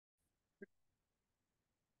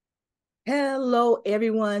Hello,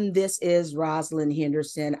 everyone. This is Rosalind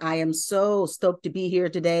Henderson. I am so stoked to be here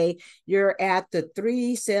today. You're at the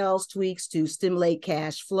 3 sales tweaks to stimulate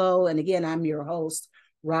cash flow. And again, I'm your host,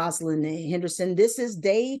 Rosalind Henderson. This is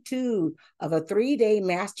day 2 of a 3-day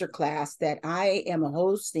masterclass that I am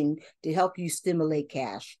hosting to help you stimulate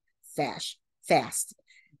cash fast.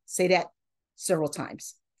 Say that several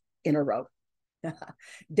times in a row.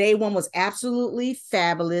 Day 1 was absolutely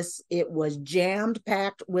fabulous. It was jammed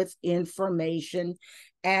packed with information.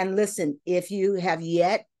 And listen, if you have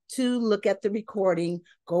yet to look at the recording,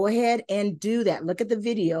 go ahead and do that. Look at the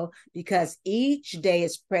video because each day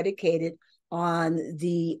is predicated on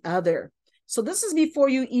the other. So this is before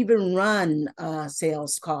you even run a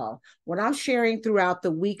sales call. What I'm sharing throughout the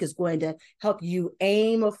week is going to help you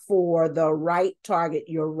aim for the right target,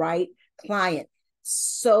 your right client.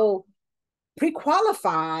 So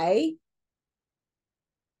pre-qualify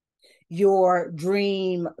your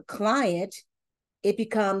dream client. It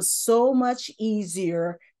becomes so much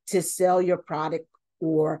easier to sell your product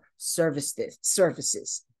or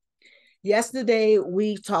services. Yesterday,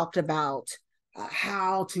 we talked about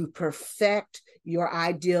how to perfect your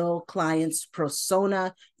ideal client's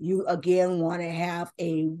persona. You again want to have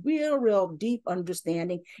a real deep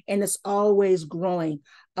understanding, and it's always growing,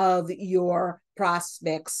 of your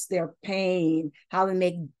prospects, their pain, how they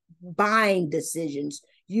make buying decisions.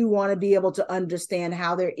 You want to be able to understand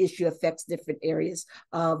how their issue affects different areas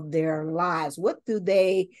of their lives. What do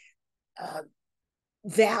they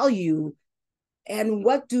value, and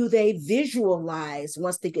what do they visualize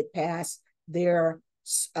once they get past their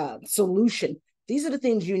solution? These are the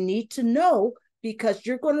things you need to know because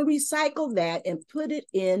you're going to recycle that and put it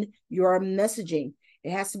in your messaging.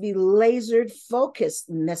 It has to be lasered focused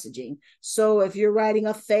messaging. So if you're writing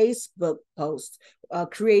a Facebook post,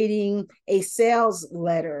 creating a sales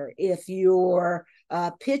letter, if you're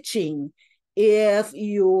pitching, if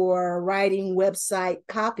you're writing website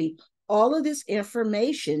copy, all of this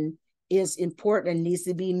information is important and needs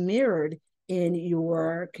to be mirrored in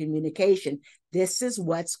your communication. This is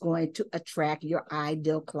what's going to attract your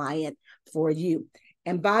ideal client for you.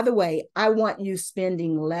 And by the way, I want you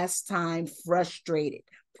spending less time frustrated,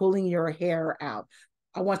 pulling your hair out.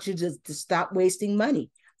 I want you to stop wasting money.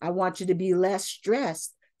 I want you to be less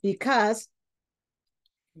stressed, because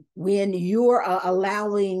when you're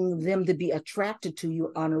allowing them to be attracted to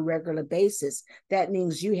you on a regular basis, that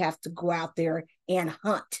means you have to go out there and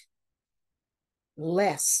hunt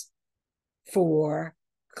less for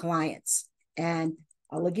clients. And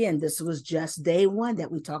again, this was just day 1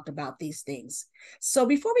 that we talked about these things. So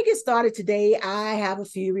before we get started today, I have a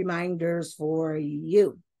few reminders for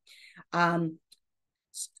you. And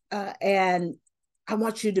I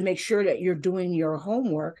want you to make sure that you're doing your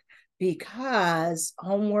homework, because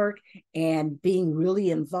homework and being really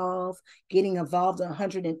involved, getting involved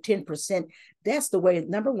 110%, that's the way,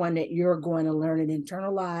 number 1, that you're going to learn and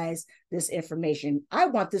internalize this information. I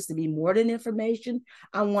want this to be more than information.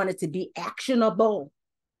 I want it to be actionable.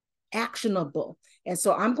 And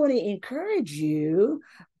so I'm going to encourage you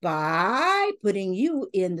by putting you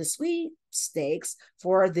in the sweepstakes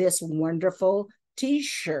for this wonderful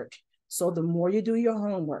t-shirt. So the more you do your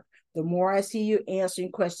homework, the more I see you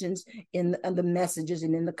answering questions in the messages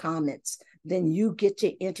and in the comments, then you get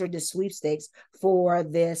to enter the sweepstakes for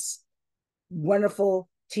this wonderful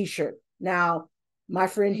t-shirt. Now, my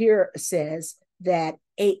friend here says that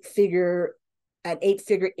an 8-figure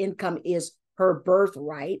income is her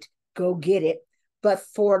birthright. Go get it. But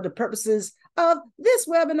for the purposes of this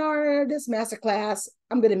webinar, this masterclass,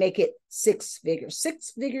 I'm going to make it 6 figures.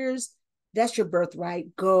 6 figures, that's your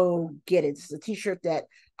birthright. Go get it. It's a t-shirt that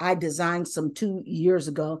I designed some 2 years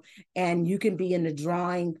ago, and you can be in the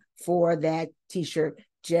drawing for that t-shirt.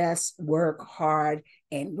 Just work hard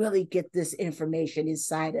and really get this information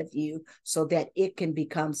inside of you so that it can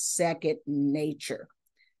become second nature.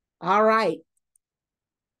 All right.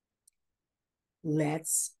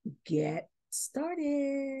 Let's get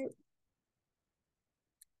started.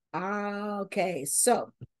 Okay,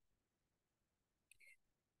 so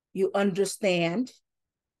you understand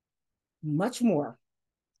much more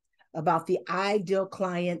about the ideal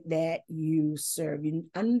client that you serve. You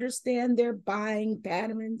understand their buying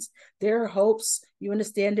patterns, their hopes. You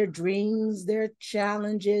understand their dreams, their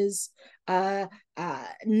challenges. Now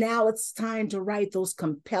it's time to write those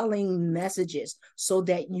compelling messages so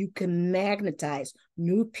that you can magnetize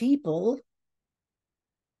new people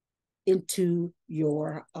into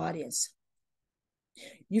your audience.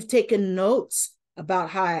 You've taken notes about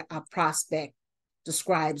how a prospect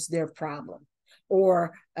describes their problem.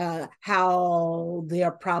 or how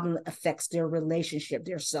their problem affects their relationship,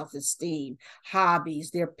 their self-esteem,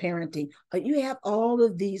 hobbies, their parenting. You have all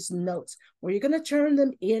of these notes where you're going to turn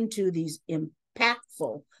them into these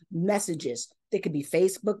impactful messages. They could be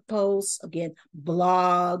Facebook posts, again,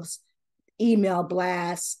 blogs, email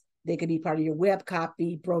blasts. They could be part of your web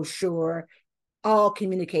copy, brochure, all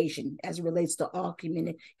communication as it relates to all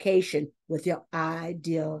communication with your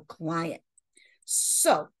ideal client.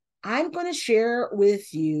 So I'm going to share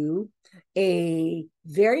with you a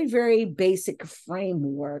very, very basic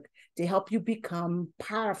framework to help you become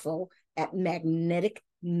powerful at magnetic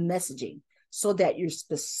messaging so that you're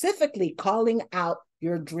specifically calling out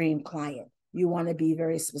your dream client. You want to be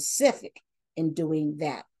very specific in doing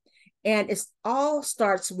that. And it all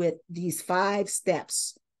starts with these 5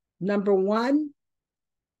 steps. Number 1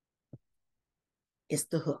 is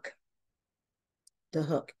the hook. The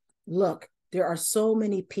hook. Look, there are so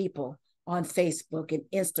many people on Facebook and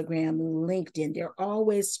Instagram, LinkedIn. They're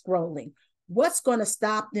always scrolling. What's going to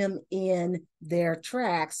stop them in their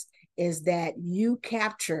tracks is that you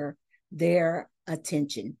capture their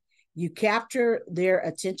attention. You capture their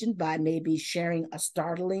attention by maybe sharing a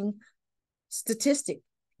startling statistic.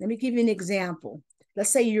 Let me give you an example. Let's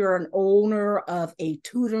say you're an owner of a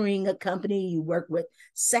tutoring company. You work with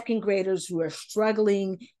second graders who are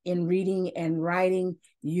struggling in reading and writing.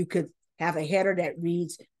 You could have a header that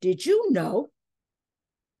reads, did you know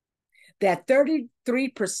that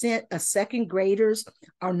 33% of second graders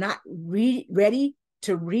are not ready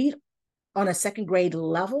to read on a second grade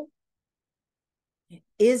level?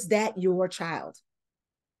 Is that your child?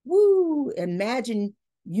 Woo! Imagine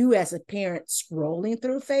you as a parent scrolling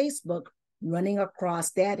through Facebook, running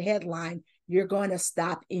across that headline. You're going to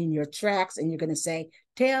stop in your tracks and you're going to say,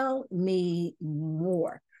 tell me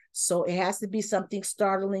more. So it has to be something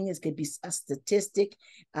startling. It could be a statistic.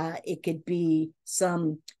 It could be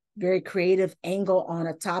some very creative angle on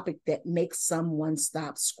a topic that makes someone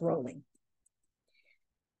stop scrolling.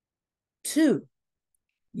 2,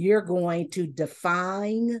 you're going to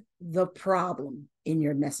define the problem in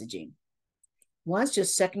your messaging. Once your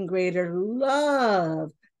second grader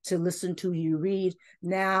loved to listen to you read,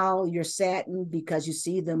 now you're saddened because you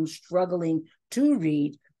see them struggling to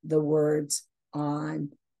read the words on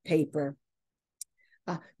paper.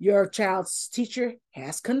 Your child's teacher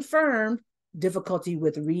has confirmed difficulty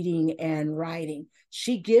with reading and writing.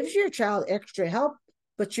 She gives your child extra help,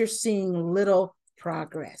 but you're seeing little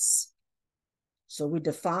progress. So we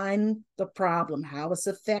define the problem, how it's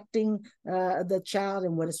affecting the child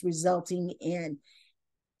and what it's resulting in.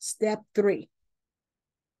 Step 3,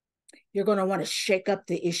 you're going to want to shake up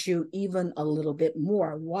the issue even a little bit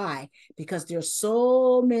more. Why? Because there's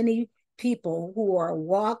so many people who are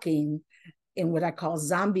walking in what I call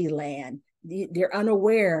zombie land. They're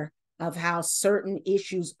unaware of how certain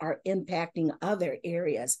issues are impacting other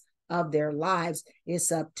areas of their lives.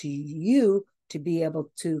 It's up to you to be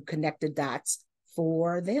able to connect the dots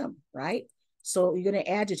for them, right? So you're going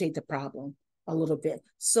to agitate the problem a little bit.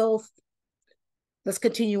 So let's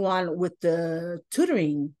continue on with the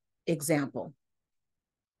tutoring example.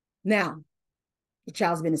 Now, the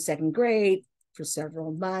child's been in second grade for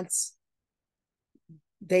several months.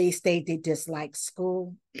 They state they dislike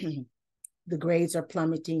school. The grades are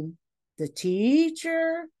plummeting. The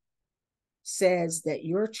teacher says that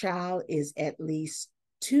your child is at least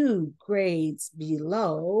 2 grades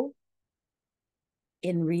below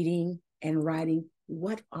in reading and writing.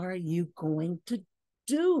 What are you going to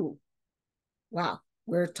do? Wow,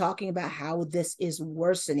 we're talking about how this is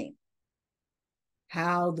worsening,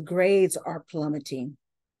 how the grades are plummeting.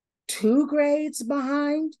 2 grades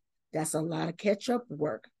behind, that's a lot of catch-up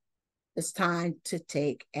work. It's time to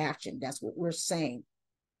take action. That's what we're saying.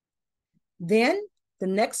 Then the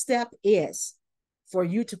next step is for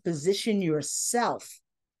you to position yourself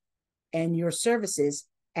and your services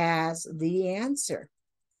as the answer.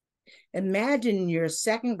 Imagine your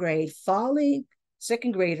second grader falling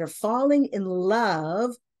in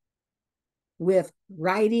love with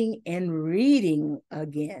writing and reading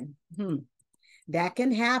again. That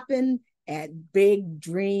can happen at Big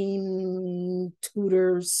Dream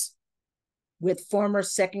Tutors with former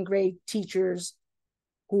second grade teachers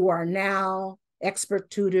who are now expert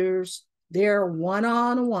tutors. Their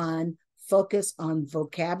one-on-one focus on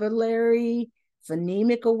vocabulary,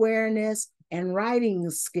 phonemic awareness, and writing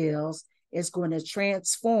skills is going to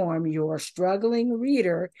transform your struggling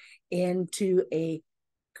reader into a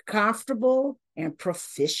comfortable and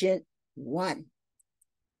proficient one.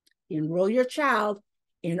 Enroll your child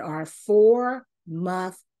in our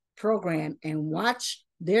 4-month program and watch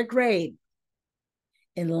their grade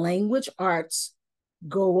in language arts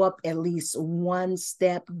go up at least one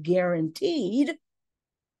step guaranteed,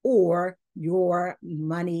 or your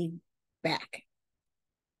money back.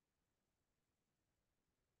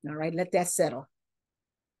 All right, let that settle.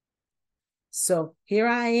 So here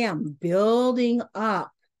I am building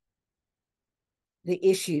up the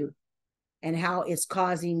issue and how it's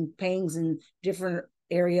causing pains in different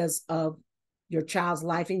areas of your child's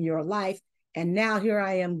life, in your life. And now here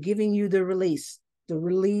I am giving you the release. The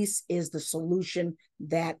release is the solution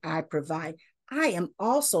that I provide. I am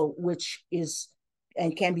also, which is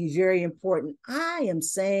and can be very important, I am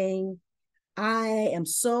saying I am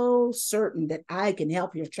so certain that I can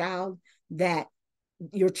help your child, that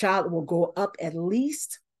your child will go up at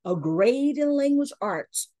least a grade in language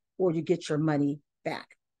arts, or you get your money back.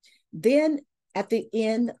 Then at the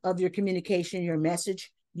end of your communication, your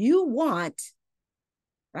message, you want,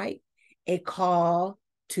 right, a call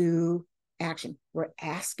to action. We're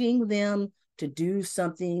asking them to do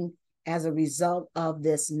something as a result of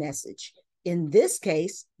this message. In this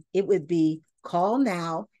case, it would be call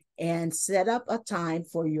now and set up a time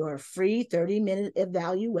for your free 30-minute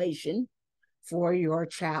evaluation for your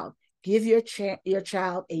child. Give your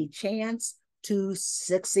child a chance to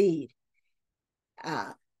succeed.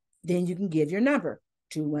 Then you can give your number,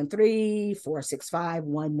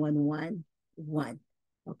 213-465-1111.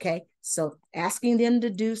 Okay, so asking them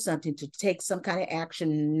to do something, to take some kind of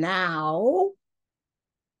action now,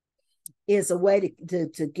 is a way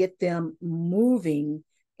to get them moving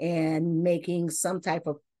and making some type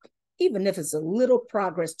of, even if it's a little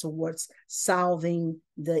progress towards solving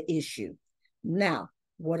the issue. Now,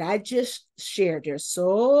 what I just shared, there's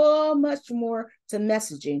so much more to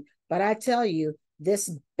messaging, but I tell you,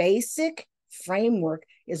 this basic framework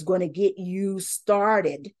is going to get you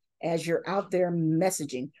started as you're out there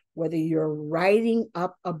messaging, whether you're writing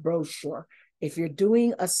up a brochure, if you're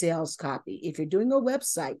doing a sales copy, if you're doing a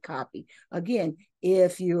website copy, again,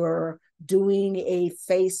 if you're doing a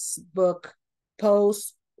Facebook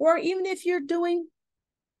post, or even if you're doing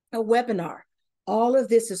a webinar. All of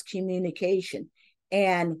this is communication.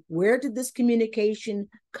 And where did this communication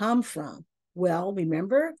come from? Well,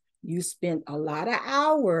 remember, you spent a lot of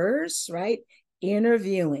hours, right,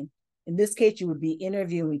 interviewing. In this case, you would be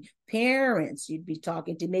interviewing parents. You'd be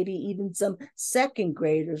talking to maybe even some second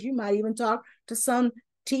graders. You might even talk to some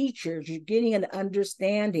teachers. You're getting an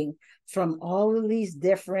understanding from all of these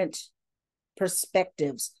different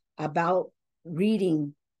perspectives about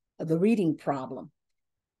reading, the reading problem.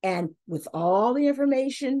 And with all the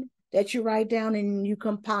information that you write down and you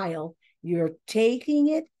compile, you're taking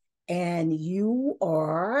it and you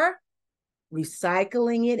are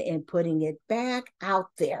recycling it and putting it back out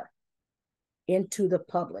there into the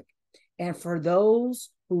public. And for those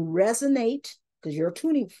who resonate, because you're a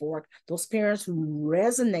tuning fork, those parents who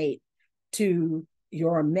resonate to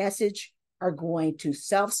your message are going to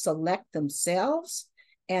self-select themselves,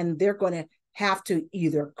 and they're going to have to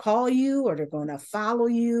either call you, or they're going to follow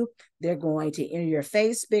you. They're going to enter your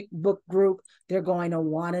Facebook group. They're going to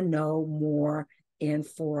want to know more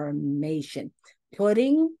information.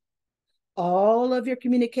 Putting all of your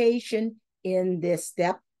communication in this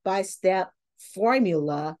step-by-step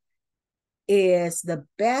formula is the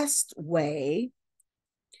best way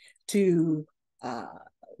to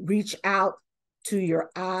reach out to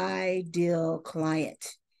your ideal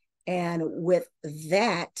client. And with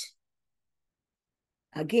that,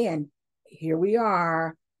 again, here we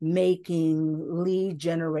are making lead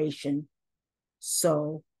generation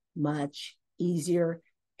so much easier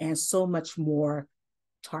and so much more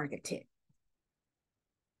targeted.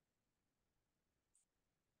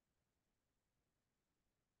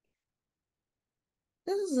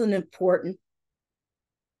 This is an important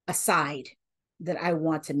aside that I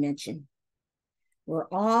want to mention. We're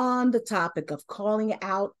on the topic of calling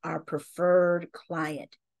out our preferred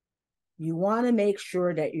client. You want to make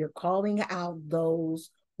sure that you're calling out those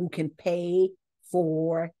who can pay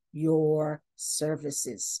for your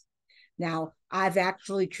services. Now, I've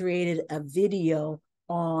actually created a video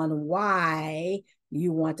on why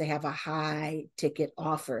you want to have a high ticket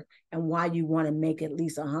offer and why you want to make at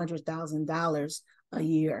least $100,000 a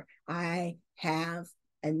year. I have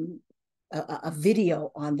a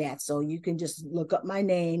video on that. So you can just look up my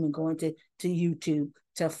name and go into YouTube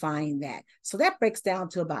to find that. So that breaks down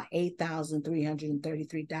to about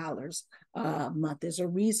 $8,333 a month. There's a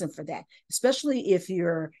reason for that, especially if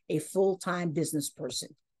you're a full-time business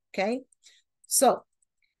person. Okay. So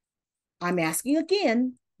I'm asking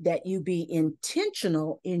again that you be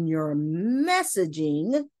intentional in your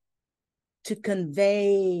messaging to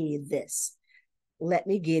convey this. Let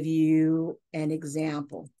me give you an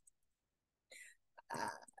example.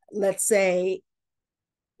 Let's say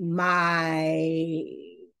my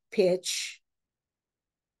pitch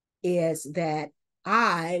is that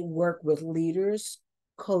I work with leaders,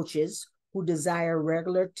 coaches who desire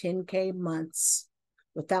regular 10K months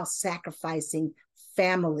without sacrificing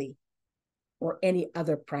family or any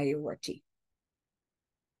other priority.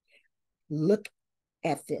 Look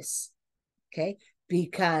at this, okay?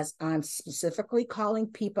 Because I'm specifically calling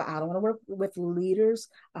people. I don't want to work with leaders.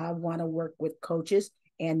 I want to work with coaches,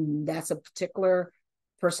 and that's a particular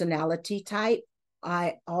personality type.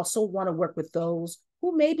 I also want to work with those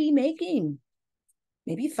who may be making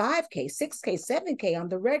maybe 5K, 6K, 7K on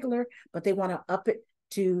the regular, but they want to up it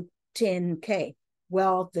to 10K.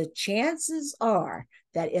 Well, the chances are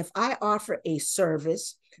that if I offer a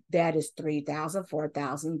service that is $3,000,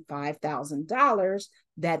 $4,000, $5,000,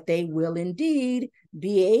 that they will indeed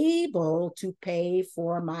be able to pay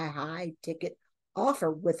for my high ticket offer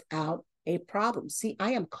without a problem. See,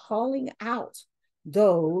 I am calling out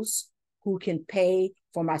those who can pay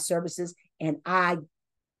for my services, and I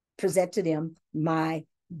present to them my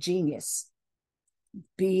genius.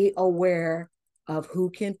 Be aware of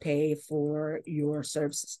who can pay for your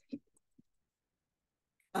services.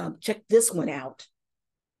 Check this one out.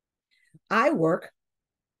 I work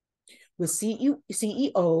with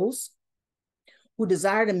CEOs who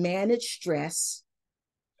desire to manage stress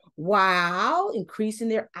while increasing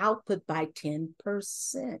their output by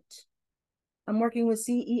 10%. I'm working with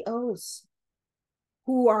CEOs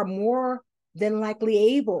who are more than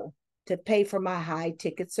likely able to pay for my high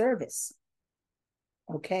ticket service.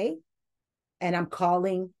 Okay? And I'm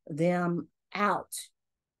calling them out.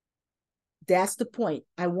 That's the point.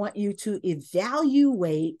 I want you to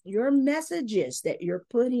evaluate your messages that you're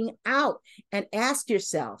putting out and ask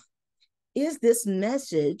yourself, is this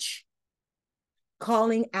message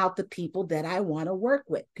calling out the people that I want to work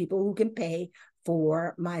with, people who can pay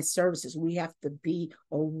for my services? We have to be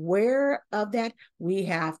aware of that. We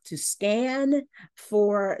have to scan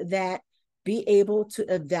for that, be able to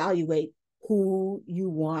evaluate who you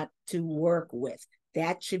want to work with.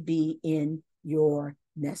 That should be in your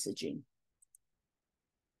messaging.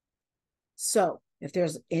 So if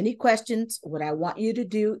there's any questions, what I want you to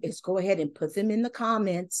do is go ahead and put them in the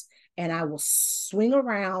comments, and I will swing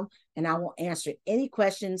around and I will answer any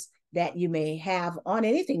questions that you may have on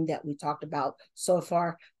anything that we talked about so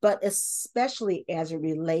far, but especially as it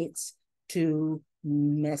relates to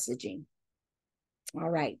messaging. All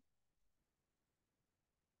right.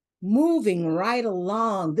 Moving right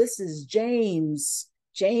along, this is James.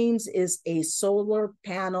 James is a solar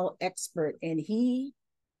panel expert, and he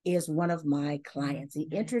is one of my clients. He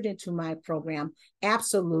entered into my program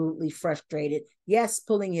absolutely frustrated. Yes,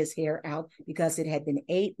 pulling his hair out because it had been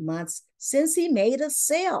 8 months since he made a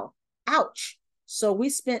sale. Ouch. So we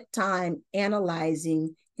spent time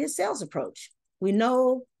analyzing his sales approach. We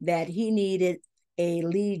know that he needed a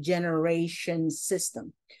lead generation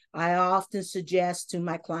system. I often suggest to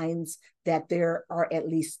my clients that there are at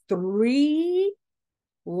least 3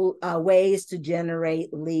 ways to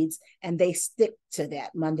generate leads, and they stick to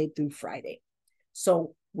that Monday through Friday.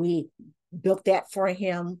 So we built that for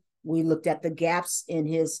him. We looked at the gaps in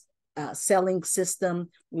his selling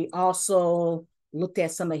system. We also looked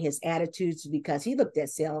at some of his attitudes, because he looked at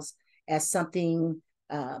sales as something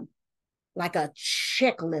like a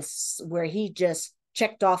checklist where he just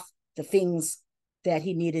checked off the things that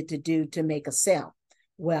he needed to do to make a sale.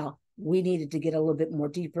 Well, we needed to get a little bit more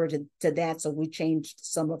deeper to that, so we changed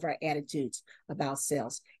some of our attitudes about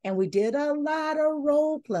sales. And we did a lot of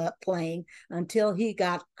role playing until he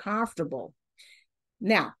got comfortable.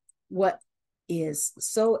 Now, what is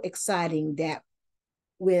so exciting that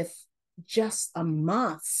with just a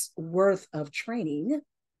month's worth of training,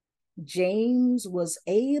 James was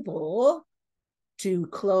able to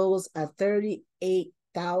close a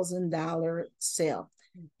 $38,000 sale.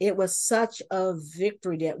 It was such a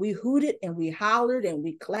victory that we hooted and we hollered and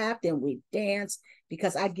we clapped and we danced,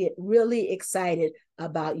 because I get really excited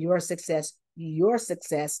about your success. Your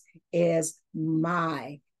success is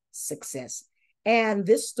my success. And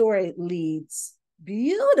this story leads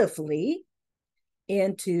beautifully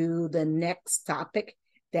into the next topic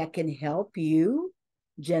that can help you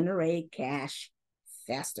generate cash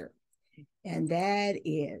faster. And that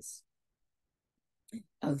is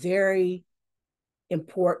a very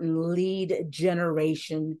important lead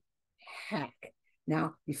generation hack.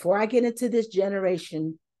 Now, before I get into this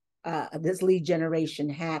lead generation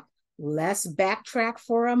hack, let's backtrack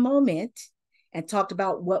for a moment and talk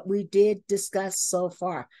about what we did discuss so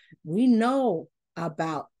far. We know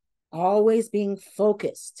about always being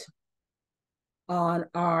focused on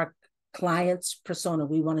our client's persona.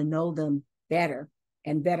 We want to know them better.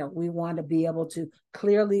 and better. We want to be able to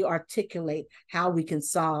clearly articulate how we can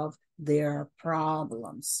solve their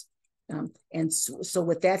problems. And so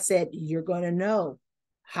with that said, you're going to know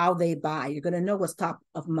how they buy. You're going to know what's top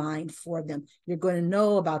of mind for them. You're going to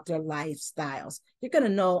know about their lifestyles. You're going to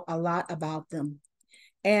know a lot about them.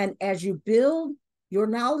 And as you build your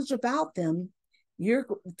knowledge about them, you're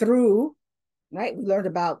through, right? We learned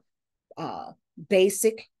about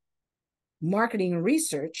basic marketing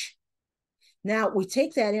research. Now we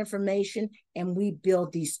take that information and we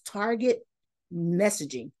build these target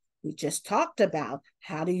messaging. We just talked about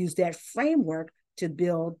how to use that framework to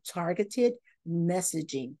build targeted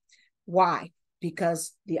messaging. Why?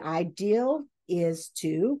 Because the ideal is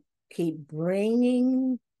to keep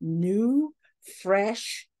bringing new,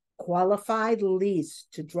 fresh, qualified leads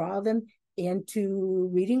to draw them into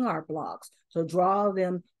reading our blogs. So draw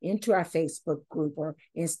them into our Facebook group or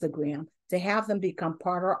Instagram to have them become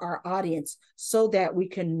part of our audience so that we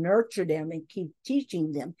can nurture them and keep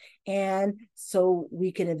teaching them. And so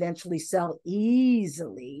we can eventually sell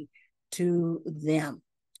easily to them.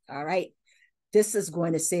 All right. This is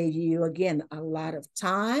going to save you, again, a lot of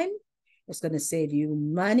time. It's going to save you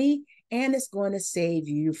money, and it's going to save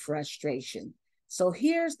you frustration. So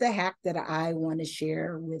here's the hack that I want to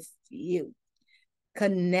share with you.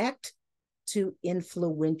 Connect to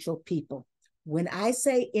influential people. When I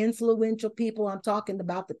say influential people, I'm talking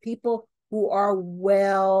about the people who are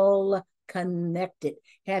well connected.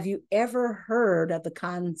 Have you ever heard of the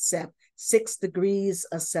concept 6 degrees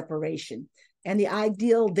of separation? And the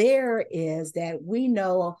ideal there is that we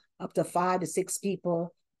know up to 5 to 6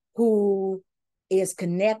 people who is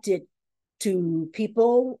connected to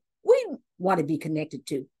people we want to be connected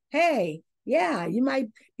to. Hey, yeah, you might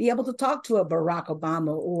be able to talk to a Barack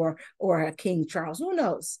Obama or a King Charles, who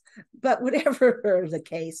knows? But whatever the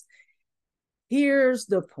case, here's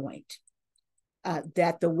the point,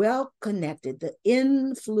 that the well-connected, the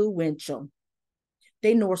influential,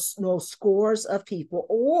 they know scores of people,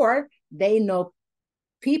 or they know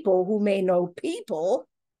people who may know people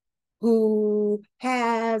who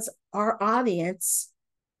has our audience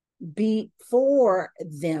before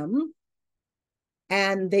them,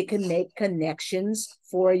 and they can make connections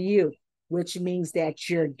for you, which means that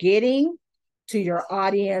you're getting to your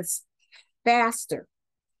audience faster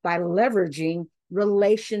by leveraging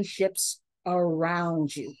relationships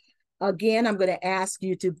around you. Again, I'm going to ask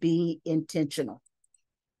you to be intentional.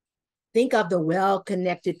 Think of the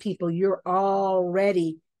well-connected people you're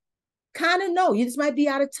already kind of know. You just might be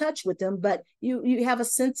out of touch with them, but you have a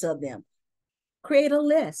sense of them. Create a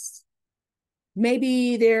list.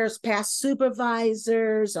 Maybe there's past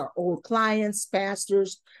supervisors or old clients,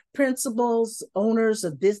 pastors, principals, owners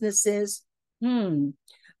of businesses.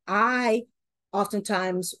 I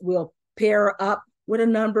oftentimes will pair up with a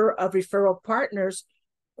number of referral partners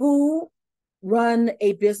who run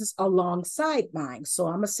a business alongside mine. So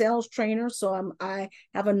I'm a sales trainer. So I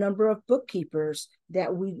have a number of bookkeepers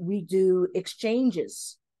that we do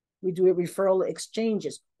exchanges. We do a referral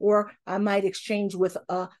exchanges, or I might exchange with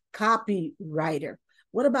a copywriter.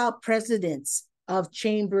 What about presidents of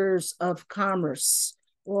chambers of commerce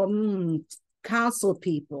or council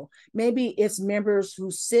people? Maybe it's members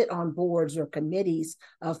who sit on boards or committees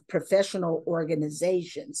of professional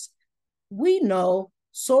organizations. We know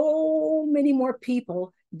so many more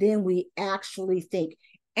people than we actually think.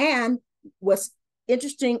 And what's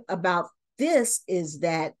interesting about this is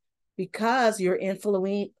that because your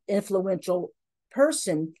influential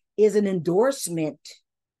person is an endorsement,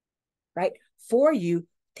 right, for you,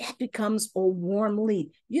 that becomes a warm lead.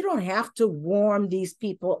 You don't have to warm these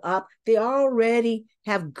people up. They already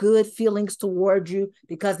have good feelings toward you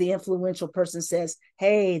because the influential person says,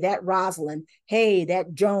 hey, that Rosalind, hey,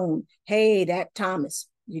 that Joan, hey, that Thomas,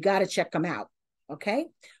 you got to check them out, okay?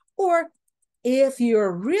 Or if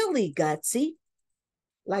you're really gutsy,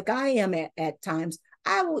 like I am at times,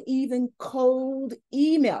 I will even cold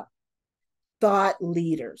email thought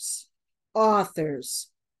leaders, authors.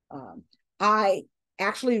 I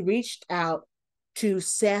actually reached out to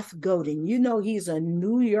Seth Godin. You know, he's a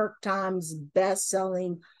New York Times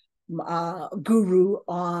best-selling guru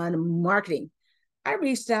on marketing. I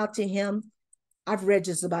reached out to him. I've read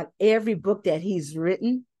just about every book that he's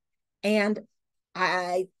written. And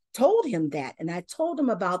I told him that. And I told him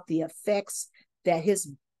about the effects that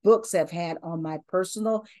his books have had on my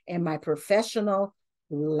personal and my professional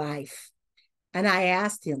life. And I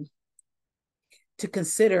asked him to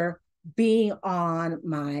consider being on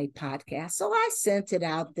my podcast. So I sent it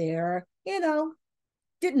out there,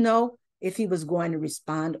 didn't know if he was going to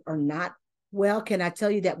respond or not. Well, can I tell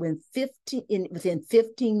you that within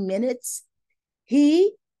 15 minutes,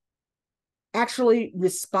 he actually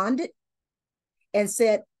responded and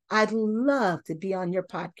said, I'd love to be on your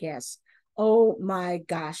podcast. Oh my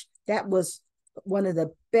gosh, that was one of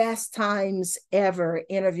the best times ever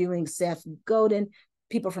interviewing Seth Godin,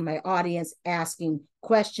 people from my audience asking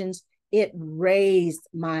questions. It raised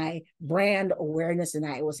my brand awareness and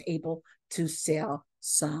I was able to sell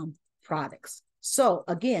some products. So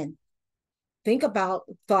again, think about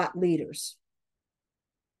thought leaders.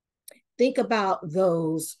 Think about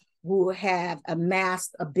those who have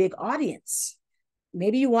amassed a big audience.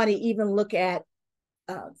 Maybe you want to even look at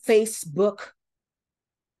Facebook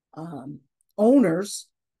owners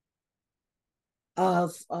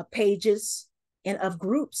of pages and of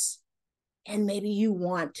groups. And maybe you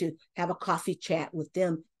want to have a coffee chat with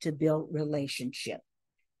them to build relationship.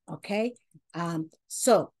 Okay.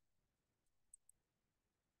 So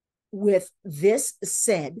with this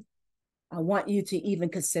said, I want you to even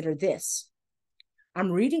consider this.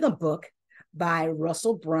 I'm reading a book by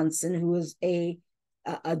Russell Brunson, who is a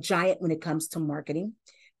giant when it comes to marketing.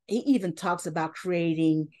 He even talks about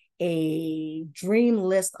creating a dream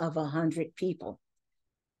list of 100 people.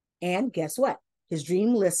 And guess what? His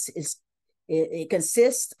dream list it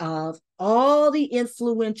consists of all the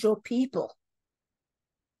influential people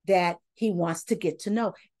that he wants to get to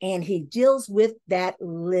know. And he deals with that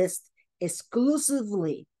list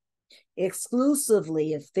exclusively.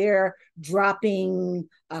 If they're dropping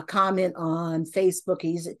a comment on Facebook,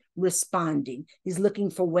 he's responding. He's looking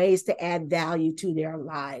for ways to add value to their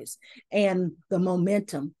lives. And the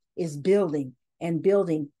momentum is building and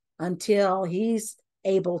building until he's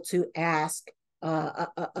able to ask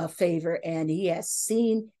a favor, and he has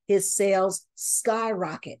seen his sales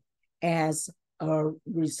skyrocket as a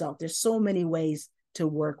result. There's so many ways to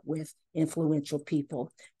work with influential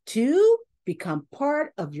people to become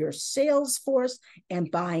part of your sales force. And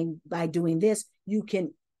by doing this, you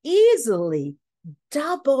can easily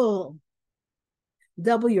double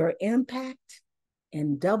your impact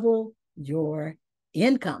and double your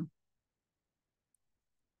income.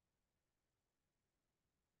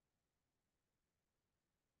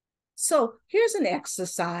 So here's an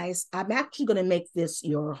exercise. I'm actually going to make this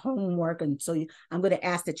your homework. And so I'm going to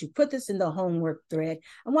ask that you put this in the homework thread.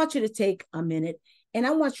 I want you to take a minute and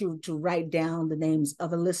I want you to write down the names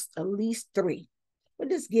of at least 3. We're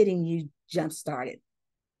just getting you jump started.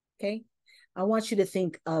 Okay. I want you to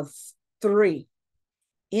think of 3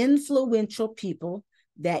 influential people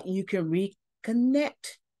that you can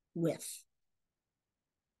reconnect with.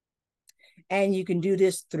 And you can do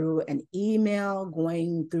this through an email,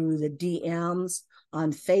 going through the DMs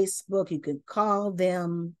on Facebook. You can call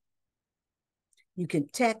them. You can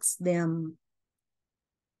text them.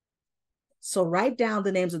 So write down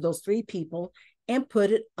the names of those 3 people and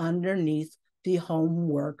put it underneath the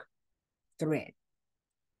homework thread.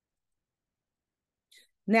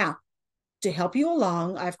 Now, to help you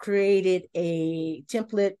along, I've created a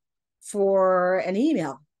template for an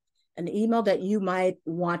email that you might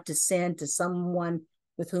want to send to someone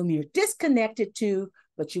with whom you're disconnected to,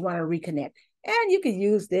 but you want to reconnect. And you can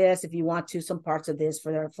use this if you want to, some parts of this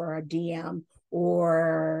for a DM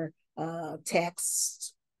or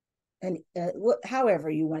text, and however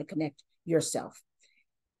you want to connect yourself.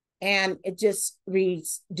 And it just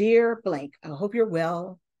reads, Dear blank, I hope you're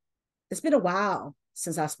well. It's been a while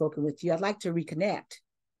since I've spoken with you. I'd like to reconnect.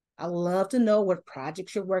 I'd love to know what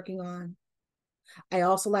projects you're working on. I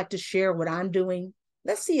also like to share what I'm doing.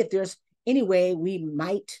 Let's see if there's any way we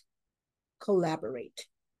might collaborate.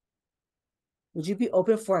 Would you be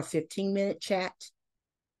open for a 15-minute chat?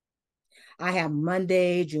 I have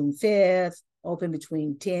Monday, June 5th, open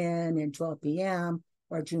between 10 and 12 p.m.,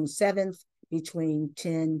 or June 7th, between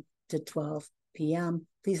 10 to 12 p.m.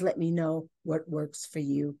 Please let me know what works for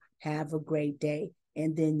you. Have a great day.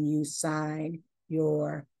 And then you sign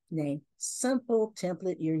your name. Simple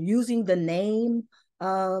template. You're using the name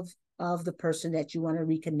of the person that you want to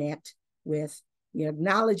reconnect with. You're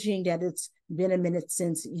acknowledging that it's been a minute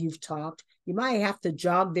since you've talked. You might have to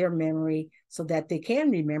jog their memory so that they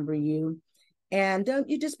can remember you. And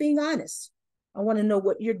you're just being honest. I want to know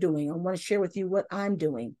what you're doing. I want to share with you what I'm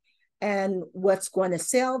doing. And what's going to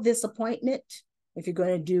sell this appointment, if you're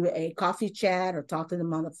going to do a coffee chat or talk to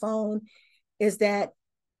them on the phone, is that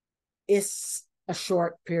it's a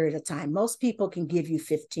short period of time. Most people can give you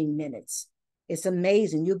 15 minutes. It's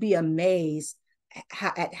amazing. You'll be amazed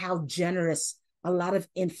at how generous a lot of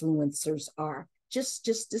influencers are. Just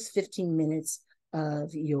 15 minutes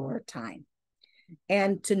of your time.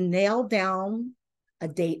 And to nail down a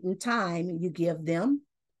date and time, you give them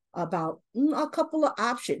about a couple of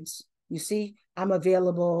options. You see, I'm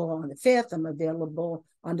available on the 5th. I'm available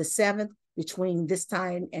on the 7th. Between this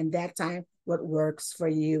time and that time, what works for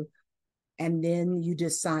you, and then you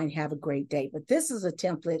just sign, have a great day. But this is a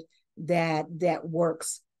template that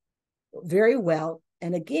works very well.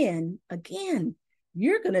 And again,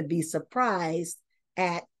 you're going to be surprised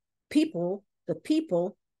at the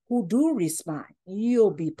people who do respond.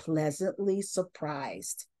 You'll be pleasantly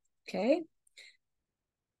surprised. Okay.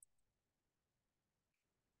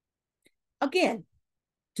 Again,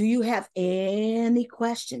 do you have any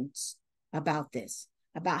questions about this,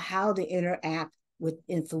 about how to interact with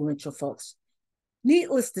influential folks?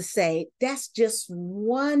 Needless to say, that's just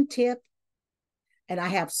one tip. And I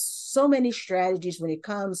have so many strategies when it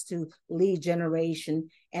comes to lead generation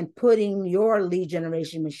and putting your lead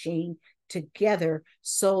generation machine together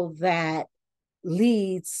so that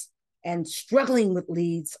leads and struggling with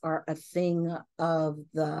leads are a thing of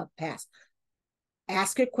the past.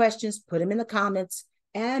 Ask your questions, put them in the comments,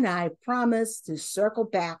 and I promise to circle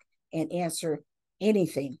back and answer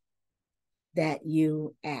anything that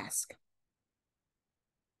you ask.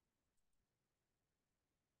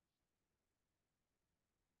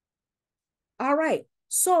 All right.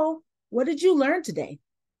 So, what did you learn today?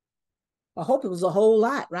 I hope it was a whole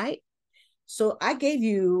lot, right? So, I gave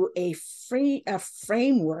you a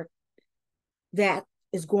framework that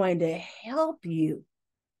is going to help you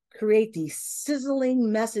create these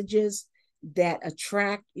sizzling messages that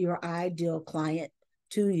attract your ideal client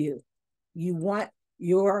to you. You want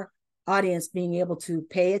your audience being able to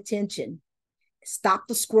pay attention, stop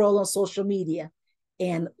the scroll on social media,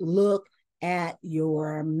 and look at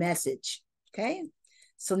your message. Okay.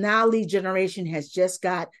 So now lead generation has just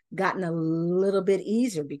gotten a little bit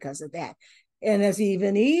easier because of that. And it's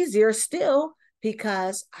even easier still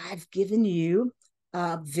because I've given you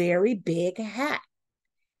a very big hack.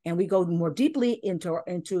 And we go more deeply into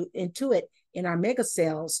it in our mega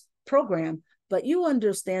sales program. But you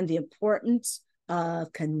understand the importance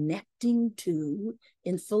of connecting to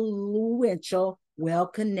influential,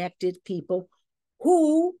 well-connected people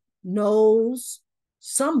who knows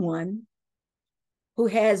someone who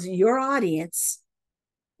has your audience,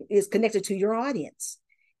 is connected to your audience.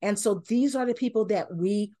 And so these are the people that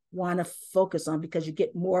we want to focus on because you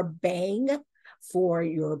get more bang for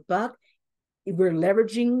your buck. We're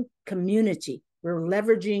leveraging community. We're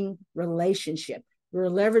leveraging relationship. We're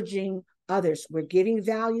leveraging others. We're giving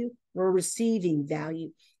value. We're receiving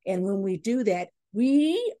value. And when we do that,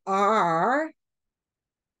 we are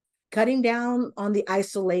cutting down on the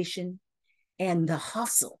isolation and the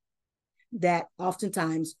hustle that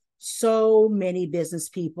oftentimes so many business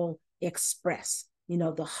people express,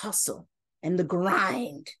 the hustle and the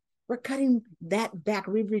grind. We're cutting that back.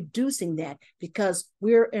 We're reducing that because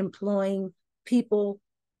we're employing people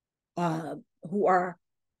who are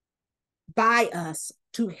by us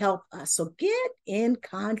to help us. So get in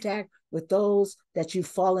contact with those that you've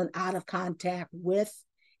fallen out of contact with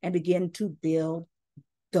and begin to build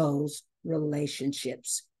those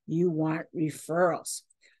relationships. You want referrals.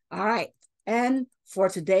 All right. And for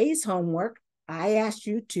today's homework, I asked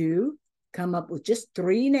you to come up with just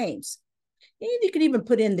 3 names. And you can even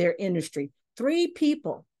put in their industry, 3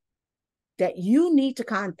 people that you need to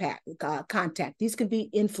contact. These can be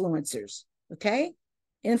influencers, okay?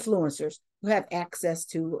 Influencers who have access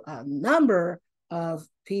to a number of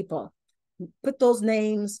people. Put those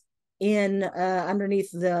names in underneath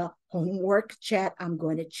the homework chat. I'm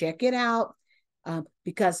going to check it out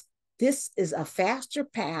because this is a faster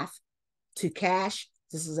path to cash.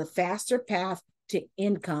 This is a faster path to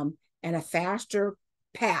income and a faster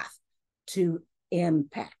path to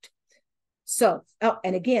impact. So,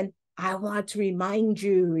 and again, I want to remind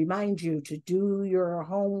you to do your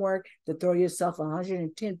homework, to throw yourself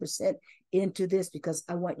 110% into this because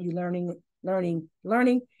I want you learning.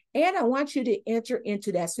 And I want you to enter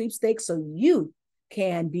into that sweepstakes so you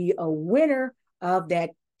can be a winner of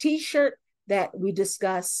that t-shirt that we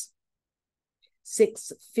discuss.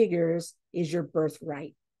 6 figures is your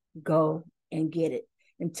birthright. Go and get it.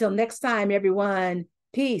 Until next time, everyone,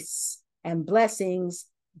 peace and blessings.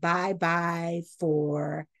 Bye-bye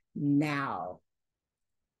for now.